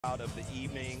Out of the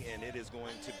evening, and it is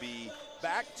going to be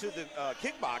back to the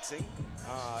kickboxing.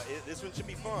 This one should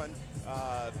be fun.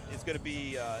 It's going to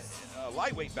be a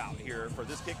lightweight bout here for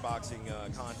this kickboxing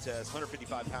contest.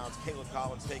 155 pounds. Kaleb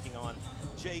Collins taking on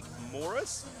Jake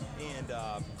Morris, and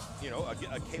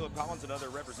Kaleb Collins, another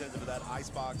representative of that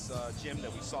Icebox gym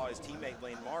that we saw his teammate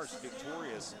Lane Marsh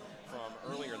victorious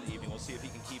from earlier in the evening. We'll see if he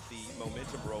can keep the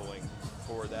momentum rolling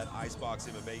for that Icebox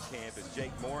MMA camp as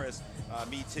Jake Morris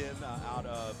meets him out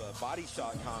of Body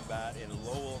Shot Combat in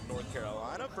Lowell, North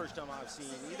Carolina. First time I've seen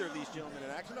either of these gentlemen in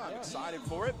action. I'm excited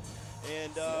for it.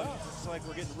 And it's like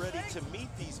we're getting ready to meet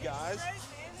these guys. Here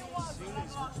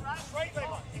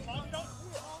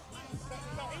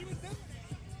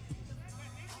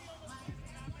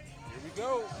we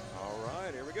go. All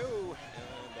right, here we go. And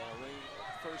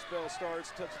first bell starts,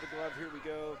 touch of the glove, here we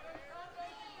go.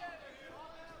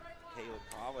 Kaleb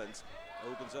Collins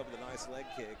opens up with a nice leg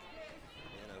kick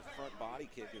and a front body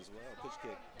kick as well, push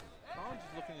kick. Collins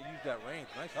is looking to use that range.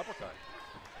 Nice uppercut.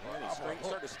 And he's starting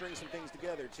to string some things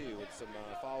together too with some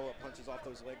follow-up punches off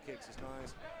those leg kicks is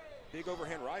nice. Big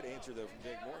overhand right answer though from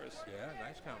Jake Morris. Yeah,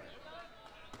 nice counter.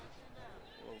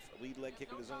 A little lead leg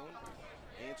kick of his own.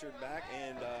 Answered back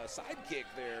and side kick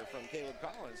there from Kaleb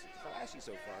Collins. Flashy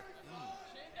so far.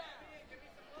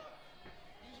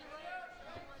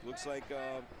 Looks like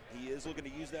he is looking to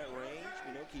use that range,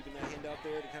 keeping that hand out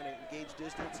there to kind of gauge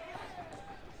distance.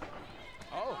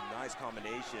 Oh, nice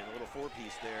combination, a little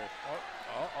four-piece there.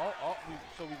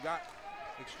 So we've got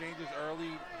exchanges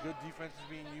early, good defense is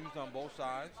being used on both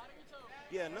sides.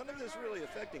 Yeah, none of this really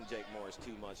affecting Jake Morris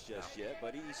too much just yet,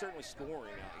 but he's certainly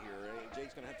scoring out here. Right?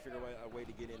 Jake's going to have to figure out a way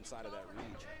to get inside of that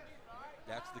reach.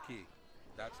 That's the key.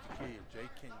 That's the key. If Jake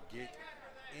can get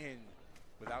in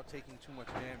without taking too much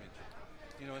damage,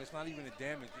 and it's not even a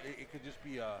damage. It could just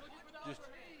be just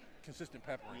consistent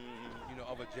peppering,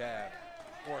 of a jab.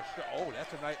 Or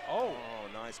that's a nice,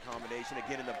 nice combination.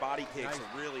 Again, in the body kicks,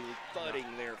 nice. Really thudding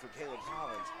there for Kaleb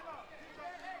Collins.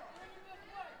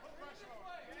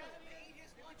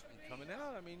 Coming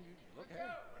out, look, hey,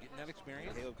 getting that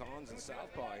experience. Kaleb Collins and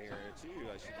southpaw here, too,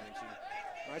 I should mention.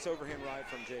 Nice overhand right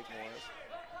from Jake Morris.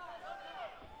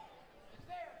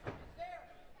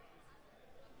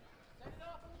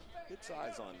 Good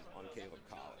size on Kaleb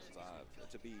Collins.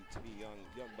 To be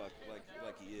young buck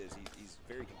like he is, he's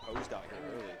very composed out here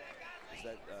early.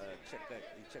 Check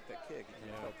that kick.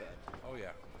 You felt that. Oh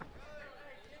yeah.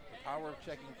 The power of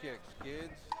checking kicks,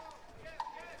 kids.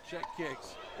 Check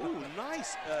kicks. Ooh,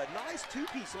 nice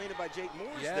two-piece landed by Jake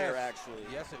Morris there, actually.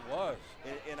 Yes, it was.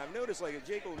 And I've noticed, if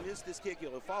Jake will miss this kick,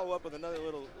 he'll follow up with another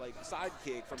little, side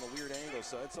kick from a weird angle.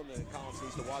 So that's something that Collins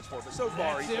needs to watch for. But so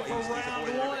far, he's avoided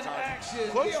every time.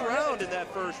 Close round in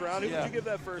that first round. Who did you give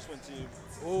that first one to?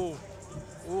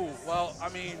 Well,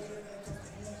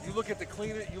 you look at the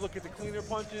cleaner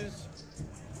punches,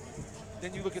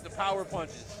 then you look at the power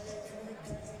punches.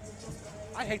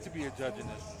 I hate to be a judge in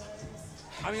this.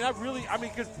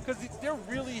 Because they're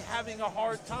really having a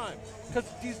hard time. Because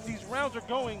these rounds are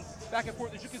going back and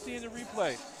forth, as you can see in the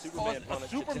replay. Superman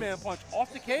punch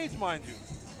off the cage, mind you.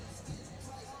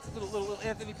 Little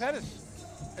Anthony Pettis.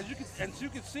 As you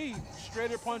can see,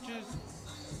 straighter punches,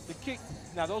 the kick.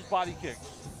 Now those body kicks.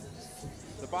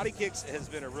 The body kicks has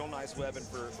been a real nice weapon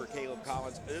for Kaleb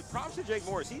Collins. Props to Jake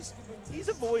Morris. He's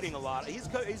avoiding a lot. He's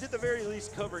at the very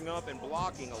least covering up and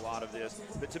blocking a lot of this.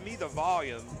 But to me, the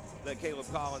volume that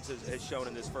Kaleb Collins has shown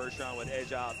in this first round would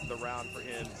edge out the round for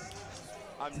him.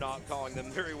 I'm not calling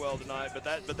them very well tonight, but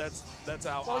that's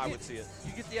how I would see it.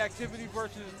 You get the activity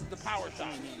versus the power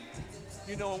shot.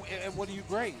 And what do you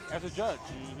grade as a judge?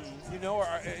 Or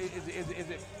is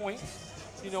it points?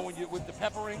 When you with the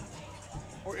peppering.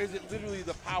 Or is it literally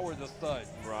the power, the thud?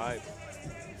 Right.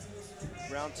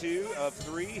 Round 2 of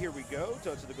 3, here we go.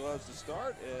 Touch of the gloves to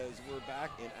start as we're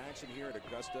back in action here at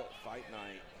Augusta Fight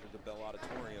Night at the Bell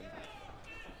Auditorium.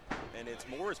 And it's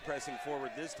Morris pressing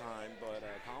forward this time, but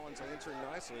Collins answering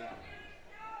nicely.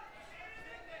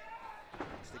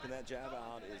 Sticking that jab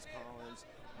out is Collins.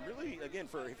 Really, again,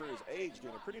 for his age,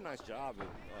 doing a pretty nice job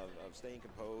of staying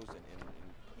composed and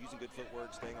using good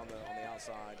footwork, staying on the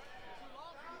outside.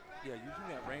 Yeah, using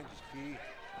that range is key.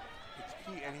 It's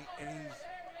key, and he's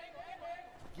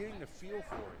getting the feel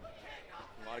for it.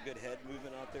 A lot of good head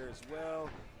movement out there as well.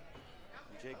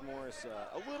 And Jake Morris,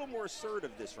 a little more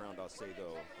assertive this round, I'll say,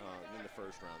 though, in the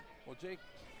first round. Well, Jake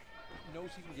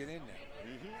knows he can get in there.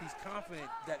 He's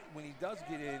confident that when he does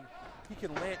get in, he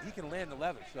can land the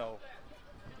leather. So.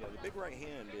 Yeah, the big right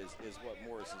hand is what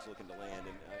Morris is looking to land,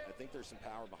 and I think there's some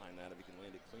power behind that if he can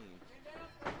land it clean.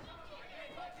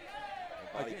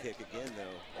 Body kick again,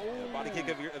 though. Oh. Body kick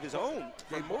of his own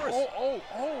from Morris.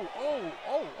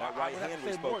 That right hand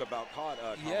we spoke about caught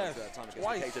yes, that time against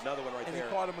the cage. Another one right and there.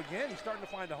 And he caught him again. He's starting to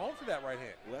find a home for that right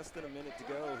hand. Less than a minute to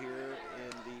go here in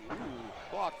the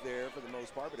block there for the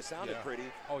most part, but it sounded pretty.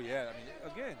 Oh, yeah. I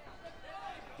mean, again,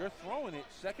 they're throwing it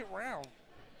second round.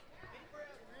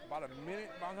 About a minute,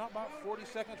 about 40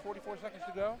 seconds, 44 seconds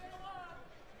to go.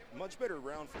 Much better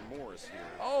round for Morris here.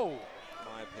 Oh. In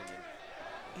my opinion.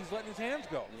 He's letting his hands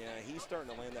go. Yeah, he's starting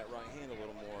to land that right hand a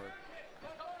little more.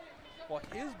 Well,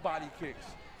 his body kicks.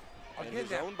 Again, and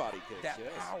his own body kicks,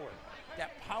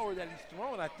 that power that he's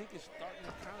throwing, I think is starting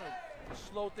to kind of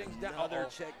slow things down. Another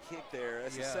check kick there.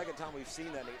 That's the second time we've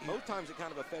seen that. Both times it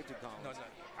kind of affected Collins. No,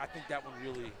 I think that one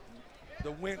really,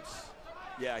 the wince.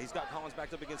 Yeah, he's got Collins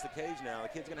backed up against the cage now. The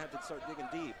kid's going to have to start digging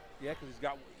deep. Yeah, because he's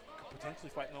got potentially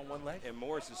fighting on one leg. And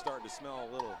Morris is starting to smell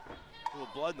a little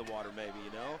blood in the water maybe,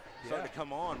 you know? Starting to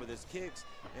come on with his kicks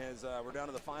as we're down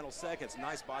to the final seconds.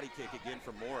 Nice body kick again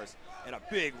from Morris. And a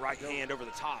big right hand over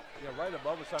the top. Yeah, right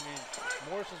above us. I mean,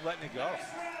 Morris is letting it go.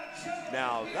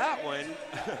 Now that one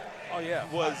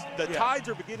was the tides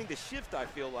are beginning to shift, I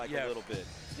feel like, a little bit.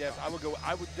 Yes, I would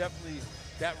definitely,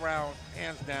 that round,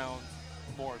 hands down,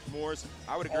 Morris,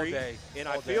 I would agree. And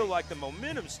I feel like the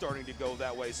momentum's starting to go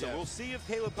that way. So we'll see if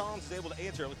Kaleb Collins is able to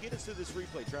answer. Let's get into this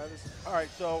replay, Travis. All right,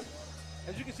 so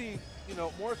as you can see, you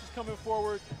know, Morris is coming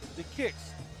forward. The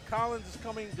kicks, Collins is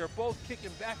coming. They're both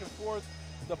kicking back and forth.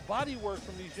 The body work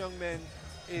from these young men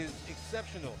is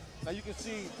exceptional. Now you can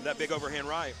see that big overhand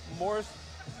right. Morris,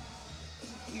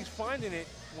 he's finding it.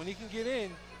 When he can get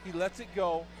in, he lets it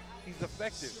go. He's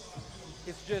effective.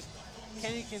 It's just,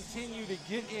 can he continue to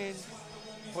get in?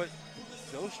 But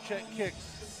those check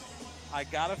kicks, I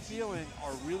got a feeling,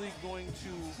 are really going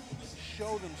to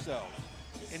show themselves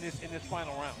in this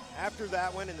final round. After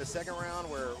that one in the second round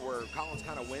where Collins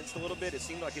kind of winced a little bit, it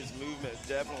seemed like his movement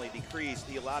definitely decreased.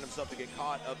 He allowed himself to get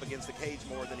caught up against the cage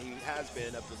more than he has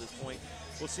been up to this point.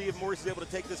 We'll see if Morris is able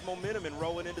to take this momentum and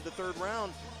roll it into the third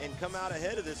round and come out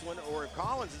ahead of this one, or if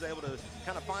Collins is able to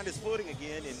kind of find his footing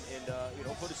again and you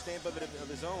know, put a stamp of it of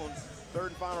his own. Third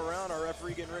and final round, our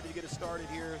referee getting ready to get us started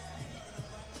here.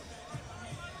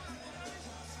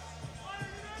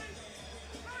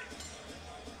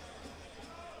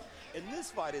 And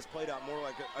this fight has played out more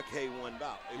like a K1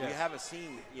 bout. We haven't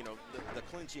seen, you know, the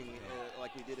clinching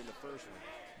like we did in the first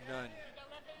one.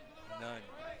 None.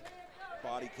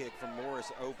 Body kick from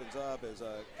Morris opens up as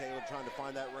Kaleb trying to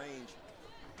find that range.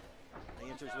 He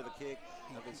enters with a kick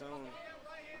of his own.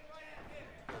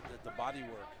 The body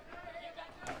work.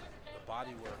 The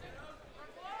body work.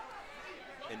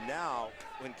 And now,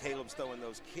 when Kaleb's throwing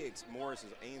those kicks, Morris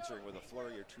is answering with a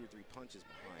flurry or 2 or 3 punches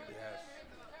behind it. Yes.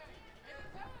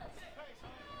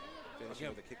 Finishing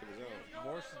with a kick of his own.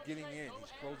 Morris is getting in.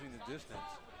 He's closing the distance.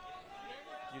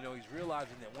 You know, he's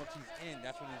realizing that once he's in,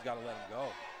 that's when he's got to let him go.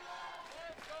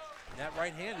 And that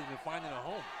right hand has been finding a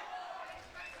home.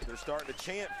 They're starting to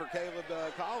chant for Kaleb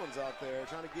Collins out there,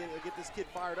 trying to get this kid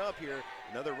fired up here.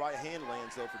 Another right hand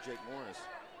lands, though, for Jake Morris.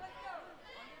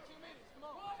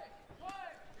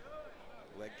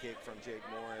 Leg kick from Jake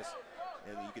Morris.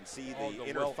 And you can see the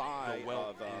inner thigh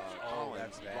of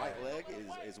Collins' right leg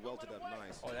is welted up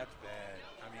nice. Oh, that's bad.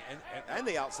 I mean, and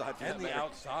the outside. And the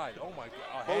outside. Oh, my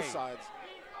God. Both sides.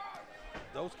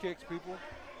 Those kicks, people,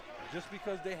 just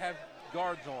because they have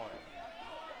guards on.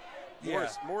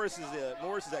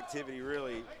 Morris's activity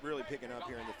really picking up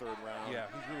here in the third round. Yeah,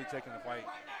 he's really taking the fight,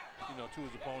 you know, to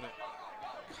his opponent.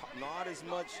 Not as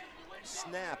much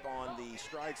snap on the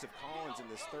strikes of Collins in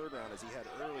this third round as he had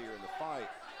earlier in the fight.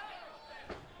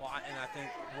 Well, and I think,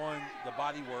 one, the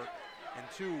body work, and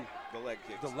two, the leg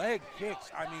kicks. The leg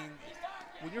kicks. I mean,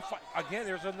 when you're again,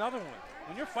 there's another one.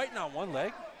 When you're fighting on one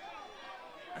leg,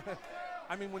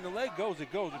 I mean, when the leg goes,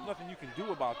 it goes. There's nothing you can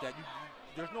do about that.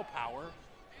 There's no power,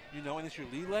 you know, and it's your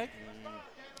lead leg.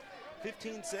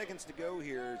 15 seconds to go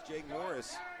here. Jake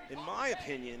Morris, in my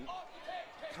opinion,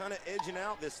 kind of edging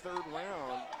out this third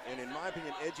round, and in my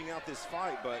opinion, edging out this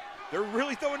fight. But they're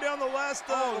really throwing down the last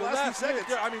few seconds.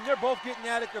 I mean, they're both getting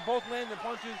at it. They're both landing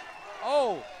punches.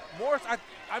 Oh, Morris,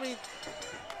 I mean.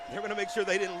 They're going to make sure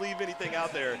they didn't leave anything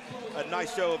out there. A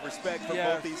nice show of respect from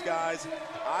both these guys.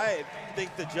 I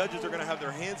think the judges are going to have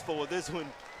their hands full with this one.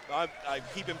 I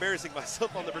keep embarrassing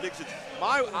myself on the predictions.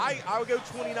 I would go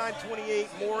 29-28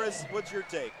 Morris. What's your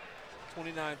take?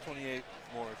 29-28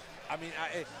 Morris. I mean,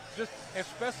 just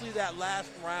especially that last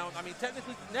round. I mean,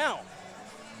 technically, now,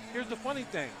 here's the funny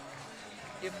thing.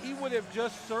 If he would have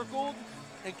just circled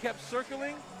and kept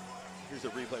circling. Here's a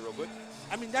replay real quick.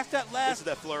 I mean, that's that last. This is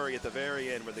that flurry at the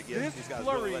very end where these guys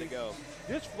really let it go.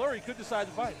 This flurry could decide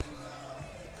the fight.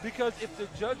 Because if the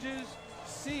judges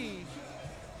see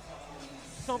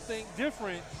something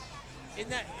different in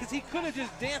that, because he could have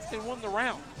just danced and won the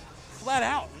round, flat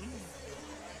out.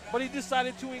 But he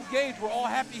decided to engage. We're all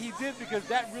happy he did because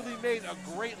that really made a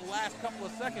great last couple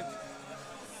of seconds.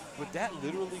 But that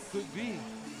literally could be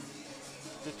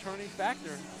the turning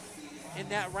factor in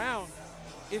that round.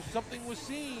 If something was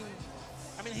seen,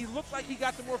 I mean, he looked like he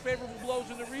got the more favorable blows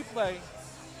in the replay.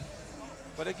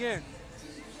 But again,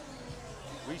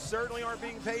 we certainly aren't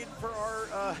being paid for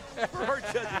our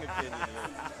judging opinion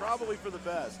here. Probably for the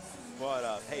best.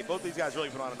 But, hey, both these guys really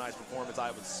put on a nice performance.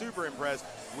 I was super impressed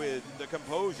with the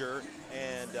composure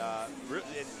and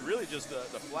really just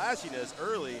the flashiness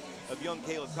early of young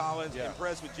Kaleb Collins. Yeah.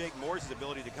 Impressed with Jake Morris's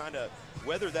ability to kind of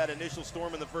weather that initial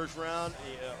storm in the first round,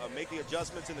 make the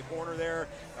adjustments in the corner there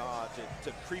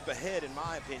to creep ahead, in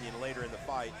my opinion, later in the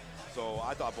fight. So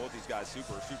I thought both these guys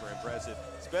super impressive,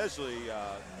 especially,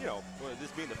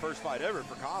 this being the first fight ever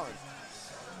for Collins.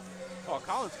 Oh,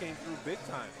 Collins came through big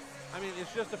time. I mean,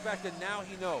 it's just the fact that now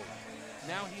he knows.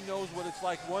 Now he knows what it's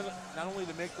like, one, not only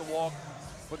to make the walk,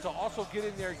 but to also get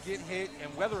in there, get hit,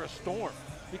 and weather a storm.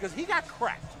 Because he got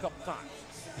cracked a couple times.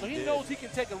 So he knows he can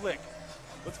take a lick.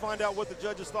 Let's find out what the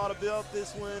judges thought about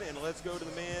this one, and let's go to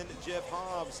the man, Jeff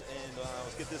Hobbs, and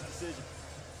let's get this decision.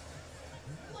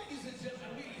 Ladies and gentlemen,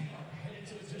 we are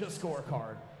headed to the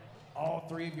scorecard. All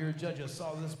three of your judges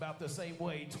saw this about the same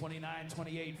way,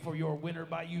 29-28 for your winner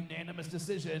by unanimous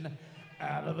decision.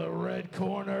 Out of the red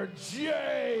corner,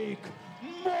 Jake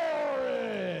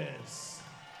Morris.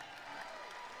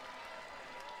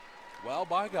 Well,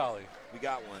 by golly. We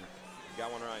got one. We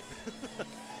got one right.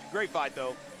 Great fight,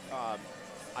 though.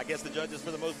 I guess the judges, for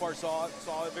the most part, saw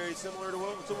it very similar to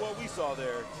what we saw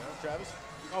there. Travis?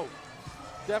 Oh,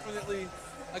 definitely.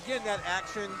 Again, that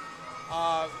action,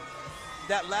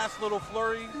 that last little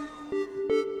flurry,